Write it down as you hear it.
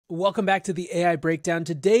Welcome back to the AI Breakdown.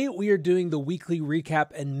 Today we are doing the weekly recap,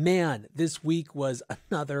 and man, this week was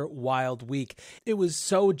another wild week. It was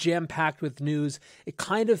so jam-packed with news, it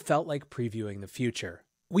kind of felt like previewing the future.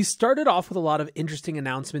 We started off with a lot of interesting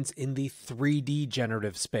announcements in the 3D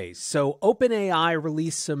generative space. So OpenAI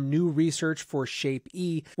released some new research for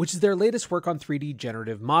Shap-E, which is their latest work on 3D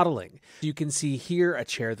generative modeling. You can see here a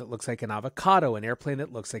chair that looks like an avocado, an airplane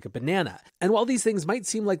that looks like a banana. And while these things might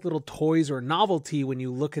seem like little toys or novelty when you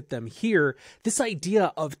look at them here, this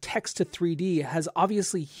idea of text to 3D has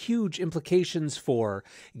obviously huge implications for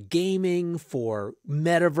gaming, for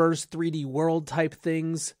metaverse 3D world type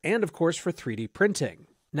things, and of course for 3D printing.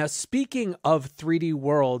 Now, speaking of 3D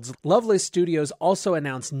worlds, Lovelace Studios also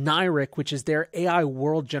announced Nyric, which is their AI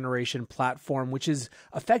world generation platform, which is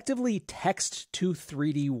effectively text to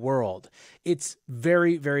 3D world. It's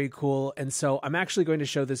very, very cool. And so I'm actually going to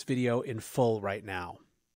show this video in full right now.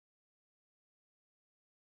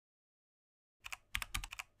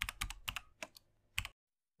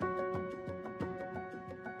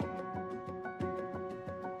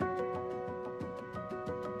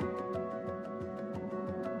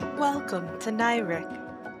 Welcome to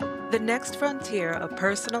Nyric, the next frontier of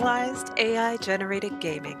personalized AI-generated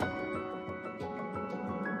gaming.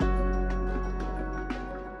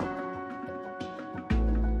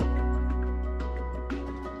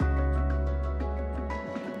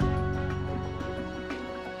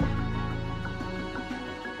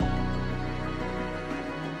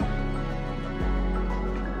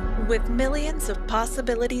 With millions of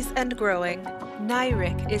possibilities and growing,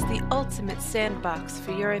 Nyric is the ultimate sandbox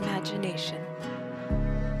for your imagination.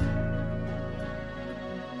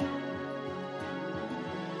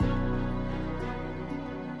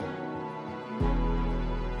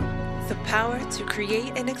 The power to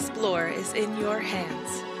create and explore is in your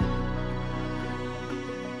hands.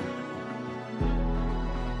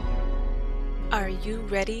 Are you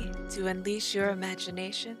ready to unleash your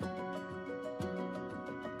imagination?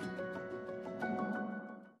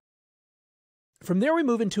 From there, we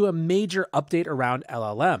move into a major update around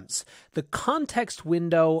LLMs. The context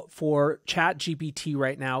window for ChatGPT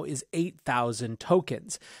right now is 8,000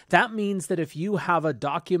 tokens. That means that if you have a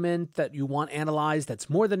document that you want analyzed that's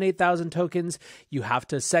more than 8,000 tokens, you have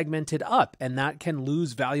to segment it up, and that can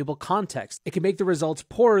lose valuable context. It can make the results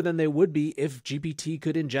poorer than they would be if GPT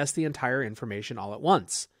could ingest the entire information all at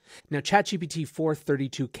once. Now, ChatGPT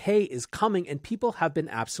 432K is coming, and people have been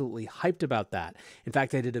absolutely hyped about that. In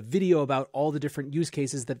fact, I did a video about all the different use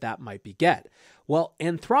cases that might beget. Well,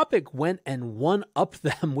 Anthropic went and one-upped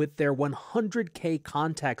them with their 100K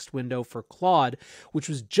context window for Claude, which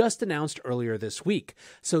was just announced earlier this week.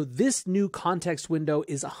 So this new context window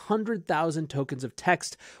is 100,000 tokens of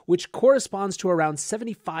text, which corresponds to around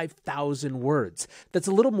 75,000 words. That's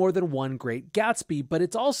a little more than one Great Gatsby, but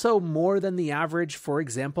it's also more than the average, for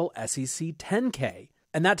example, SEC 10K.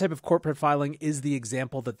 And that type of corporate filing is the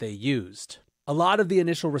example that they used. A lot of the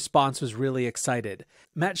initial response was really excited.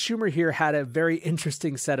 Matt Schumer here had a very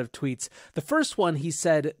interesting set of tweets. The first one, he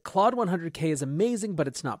said, Claude 100K is amazing, but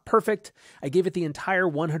it's not perfect. I gave it the entire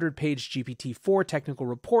 100-page GPT-4 technical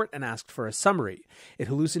report and asked for a summary. It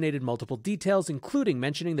hallucinated multiple details, including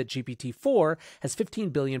mentioning that GPT-4 has 15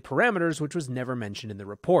 billion parameters, which was never mentioned in the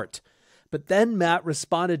report. But then Matt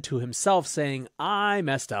responded to himself saying, I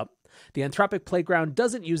messed up. The Anthropic Playground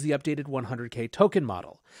doesn't use the updated 100K token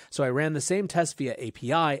model. So I ran the same test via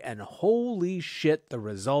API, and holy shit, the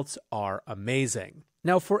results are amazing.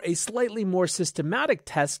 Now, for a slightly more systematic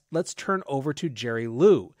test, let's turn over to Jerry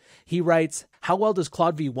Liu. He writes, how well does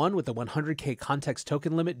Claude v1 with the 100K context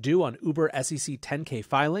token limit do on Uber SEC 10K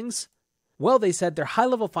filings? Well, they said their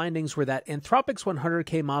high-level findings were that Anthropic's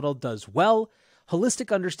 100K model does well,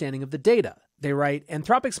 holistic understanding of the data. They write,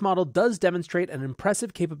 Anthropic's model does demonstrate an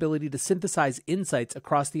impressive capability to synthesize insights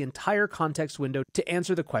across the entire context window to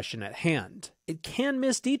answer the question at hand. It can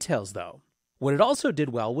miss details, though. What it also did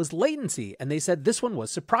well was latency, and they said this one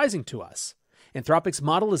was surprising to us. Anthropic's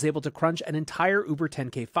model is able to crunch an entire Uber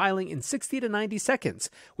 10K filing in 60 to 90 seconds,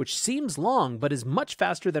 which seems long, but is much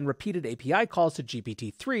faster than repeated API calls to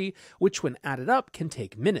GPT-3, which when added up can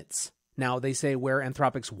take minutes. Now, they say where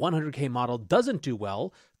Anthropic's 100K model doesn't do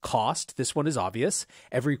well, cost, this one is obvious.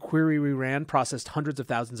 Every query we ran processed hundreds of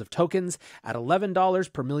thousands of tokens. At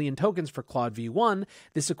 $11 per million tokens for Claude v1,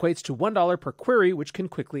 this equates to $1 per query, which can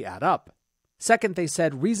quickly add up. Second, they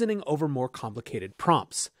said reasoning over more complicated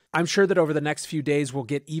prompts. I'm sure that over the next few days, we'll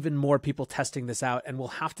get even more people testing this out, and we'll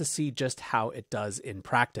have to see just how it does in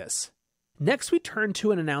practice. Next, we turn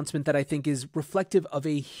to an announcement that I think is reflective of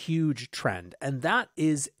a huge trend, and that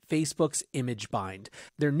is Facebook's ImageBind,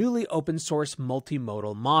 their newly open source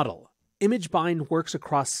multimodal model. ImageBind works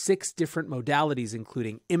across 6 different modalities,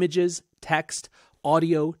 including images, text,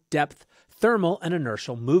 audio, depth, thermal, and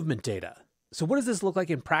inertial movement data. So what does this look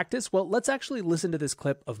like in practice? Well, let's actually listen to this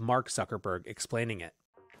clip of Mark Zuckerberg explaining it.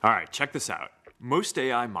 All right, check this out. Most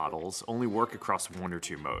AI models only work across 1 or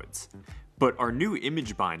 2 modes. But our new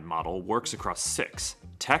ImageBind model works across 6: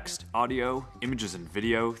 text, audio, images and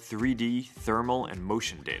video, 3D, thermal, and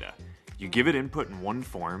motion data. You give it input in one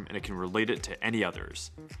form, and it can relate it to any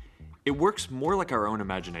others. It works more like our own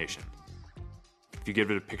imagination. If you give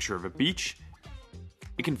it a picture of a beach,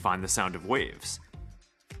 it can find the sound of waves.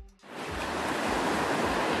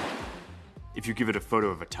 If you give it a photo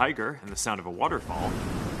of a tiger and the sound of a waterfall,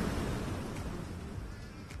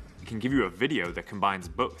 it can give you a video that combines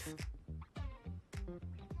both.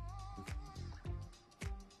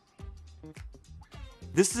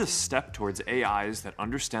 This is a step towards AIs that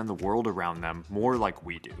understand the world around them more like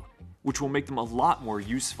we do, which will make them a lot more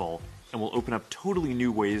useful and will open up totally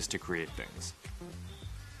new ways to create things.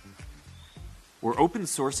 We're open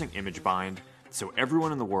sourcing ImageBind so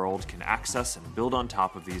everyone in the world can access and build on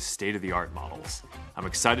top of these state-of-the-art models. I'm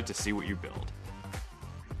excited to see what you build.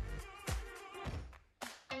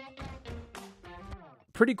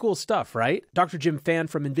 Pretty cool stuff, right? Dr. Jim Fan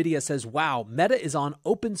from NVIDIA says, wow, Meta is on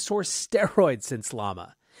open source steroids since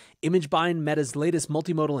Llama. ImageBind, Meta's latest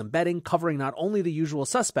multimodal embedding, covering not only the usual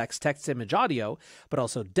suspects, text, image, audio, but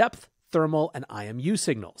also depth, thermal, and IMU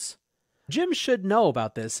signals. Jim should know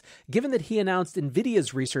about this, given that he announced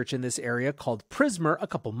NVIDIA's research in this area called Prismer a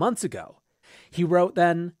couple months ago. He wrote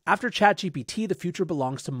then, after ChatGPT, the future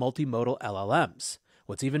belongs to multimodal LLMs.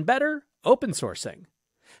 What's even better? Open sourcing.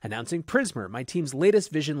 Announcing Prismer, my team's latest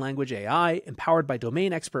vision language AI, empowered by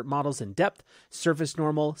domain expert models in depth, surface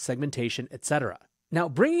normal, segmentation, etc. Now,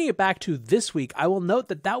 bringing it back to this week, I will note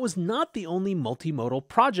that that was not the only multimodal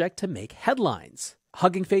project to make headlines.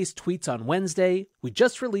 HuggingFace tweets on Wednesday, we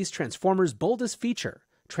just released Transformer's boldest feature,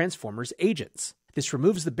 Transformers Agents. This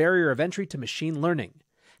removes the barrier of entry to machine learning.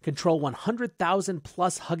 Control 100,000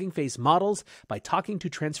 plus HuggingFace models by talking to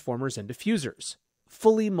transformers and diffusers.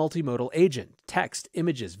 Fully multimodal agent, text,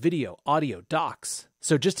 images, video, audio, docs.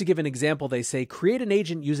 So just to give an example, they say, create an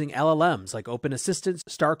agent using LLMs like Open Assistant,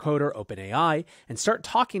 StarCoder, OpenAI, and start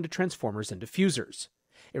talking to transformers and diffusers.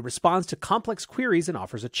 It responds to complex queries and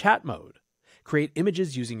offers a chat mode. Create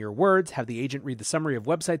images using your words, have the agent read the summary of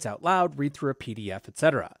websites out loud, read through a PDF,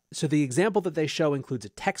 etc. So the example that they show includes a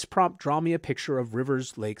text prompt, draw me a picture of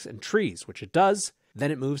rivers, lakes, and trees, which it does.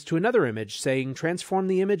 Then it moves to another image saying, transform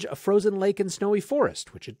the image a frozen lake and snowy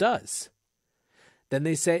forest, which it does. Then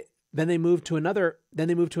they move to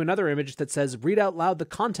another image that says, read out loud the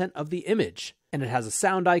content of the image. And it has a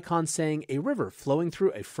sound icon saying a river flowing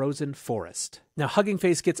through a frozen forest. Now, Hugging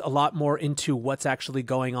Face gets a lot more into what's actually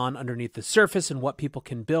going on underneath the surface and what people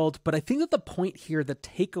can build, but I think that the point here, the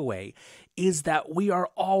takeaway, is that we are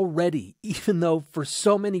already, even though for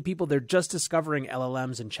so many people they're just discovering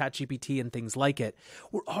LLMs and ChatGPT and things like it,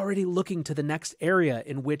 we're already looking to the next area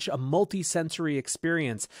in which a multi-sensory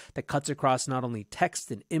experience that cuts across not only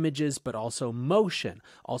text and images, but also motion,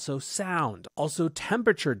 also sound, also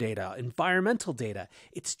temperature data, environmental data.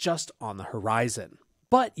 It's just on the horizon.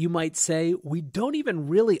 But you might say, we don't even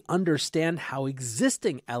really understand how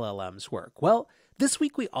existing LLMs work. Well, this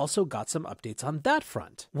week we also got some updates on that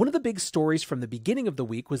front. One of the big stories from the beginning of the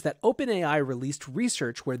week was that OpenAI released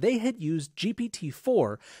research where they had used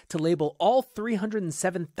GPT-4 to label all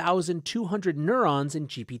 307,200 neurons in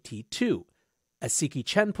GPT-2. As Siki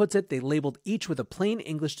Chen puts it, they labeled each with a plain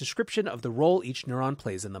English description of the role each neuron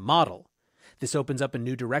plays in the model. This opens up a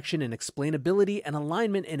new direction in explainability and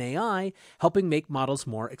alignment in AI, helping make models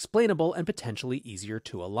more explainable and potentially easier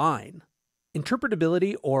to align.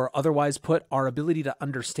 Interpretability, or otherwise put, our ability to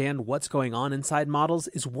understand what's going on inside models,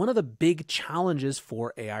 is one of the big challenges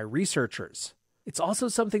for AI researchers. It's also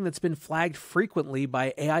something that's been flagged frequently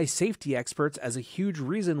by AI safety experts as a huge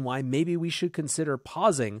reason why maybe we should consider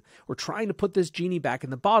pausing or trying to put this genie back in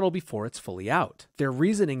the bottle before it's fully out. Their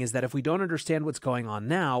reasoning is that if we don't understand what's going on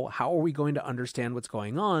now, how are we going to understand what's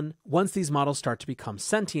going on once these models start to become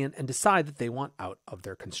sentient and decide that they want out of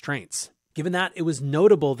their constraints? Given that, it was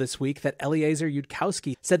notable this week that Eliezer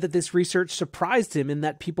Yudkowsky said that this research surprised him in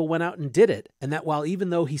that people went out and did it, and that while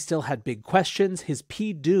even though he still had big questions, his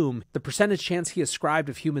p-doom, the percentage chance he ascribed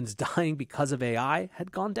of humans dying because of AI,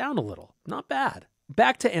 had gone down a little. Not bad.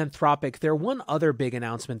 Back to Anthropic, their one other big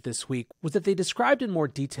announcement this week was that they described in more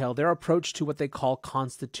detail their approach to what they call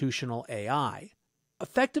constitutional AI.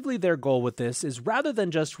 Effectively, their goal with this is rather than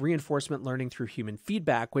just reinforcement learning through human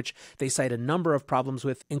feedback, which they cite a number of problems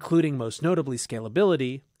with, including most notably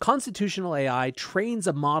scalability, constitutional AI trains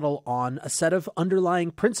a model on a set of underlying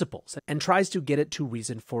principles and tries to get it to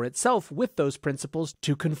reason for itself with those principles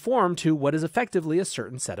to conform to what is effectively a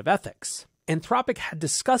certain set of ethics. Anthropic had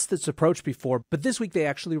discussed this approach before, but this week they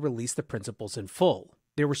actually released the principles in full.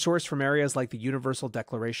 They were sourced from areas like the Universal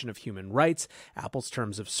Declaration of Human Rights, Apple's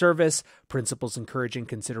Terms of Service, principles encouraging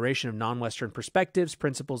consideration of non-Western perspectives,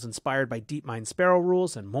 principles inspired by DeepMind Sparrow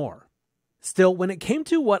rules, and more. Still, when it came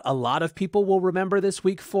to what a lot of people will remember this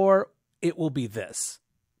week for, it will be this.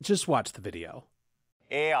 Just watch the video.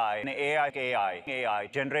 AI,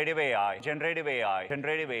 generative AI,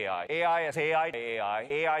 AI as AI.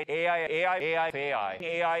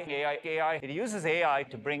 It uses AI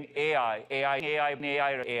to bring AI.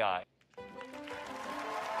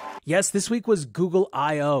 Yes, this week was Google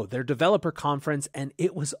I/O, their developer conference, and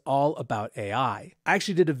it was all about AI. I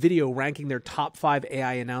actually did a video ranking their top 5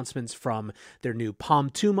 AI announcements, from their new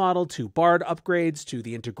Palm 2 model to Bard upgrades to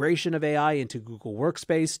the integration of AI into Google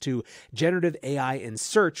Workspace to generative AI in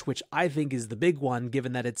search, which I think is the big one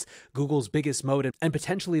given that it's Google's biggest mode and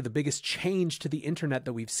potentially the biggest change to the internet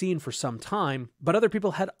that we've seen for some time. But other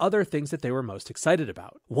people had other things that they were most excited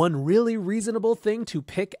about. One really reasonable thing to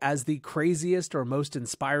pick as the craziest or most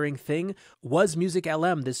inspiring thing was Music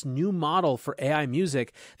LM, this new model for AI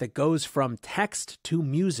music that goes from text to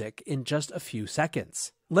music in just a few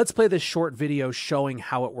seconds. Let's play this short video showing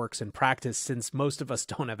how it works in practice, since most of us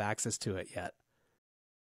don't have access to it yet.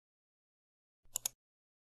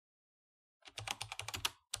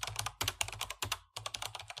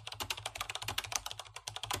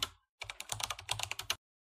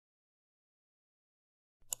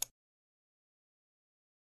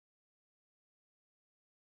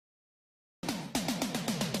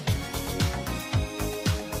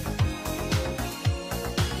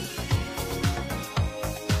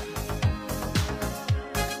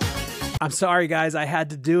 I'm sorry, guys, I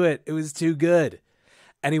had to do it. It was too good.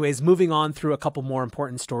 Anyways, moving on through a couple more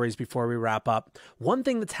important stories before we wrap up. One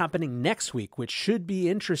thing that's happening next week, which should be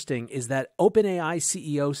interesting, is that OpenAI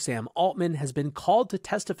CEO Sam Altman has been called to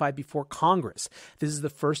testify before Congress. This is the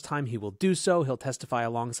first time he will do so. He'll testify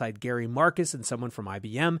alongside Gary Marcus and someone from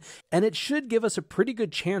IBM, and it should give us a pretty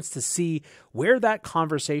good chance to see where that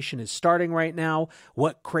conversation is starting right now,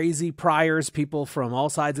 what crazy priors people from all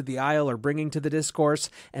sides of the aisle are bringing to the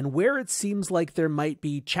discourse, and where it seems like there might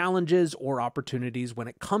be challenges or opportunities when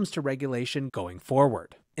it comes to regulation going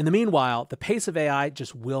forward. In the meanwhile, the pace of AI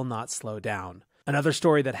just will not slow down. Another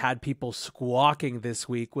story that had people squawking this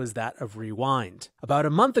week was that of Rewind. About a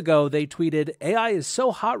month ago, they tweeted, "AI is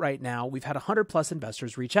so hot right now, we've had 100+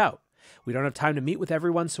 investors reach out. We don't have time to meet with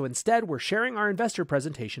everyone, so instead we're sharing our investor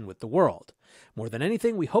presentation with the world. More than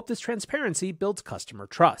anything, we hope this transparency builds customer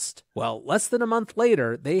trust." Well, less than a month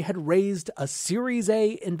later, they had raised a Series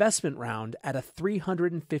A investment round at a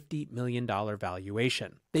 $350 million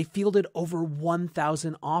valuation. They fielded over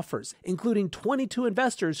 1,000 offers, including 22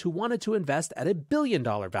 investors who wanted to invest at a $1 billion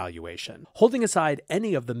valuation. Holding aside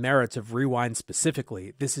any of the merits of Rewind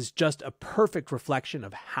specifically, this is just a perfect reflection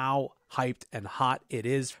of how hyped and hot it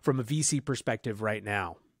is from a VC perspective right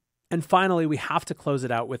now. And finally, we have to close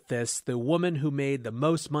it out with this. The woman who made the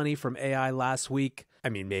most money from AI last week,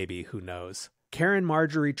 maybe, who knows? Karen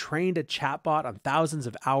Marjorie trained a chatbot on thousands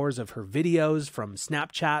of hours of her videos from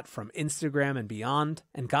Snapchat, from Instagram, and beyond,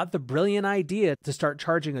 and got the brilliant idea to start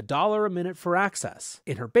charging $1 a minute for access.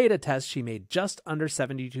 In her beta test, she made just under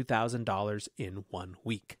 $72,000 in 1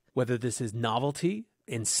 week. Whether this is novelty,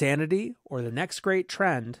 insanity, or the next great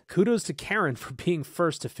trend, kudos to Karen for being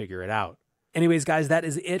first to figure it out. Anyways, guys, that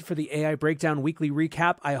is it for the AI Breakdown Weekly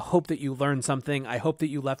Recap. I hope that you learned something. I hope that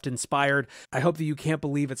you left inspired. I hope that you can't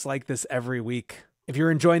believe it's like this every week. If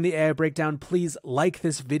you're enjoying the AI Breakdown, please like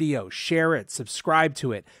this video, share it, subscribe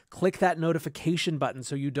to it, click that notification button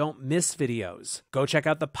so you don't miss videos. Go check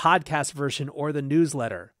out the podcast version or the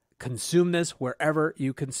newsletter. Consume this wherever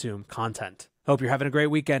you consume content. Hope you're having a great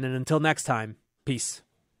weekend, and until next time, peace.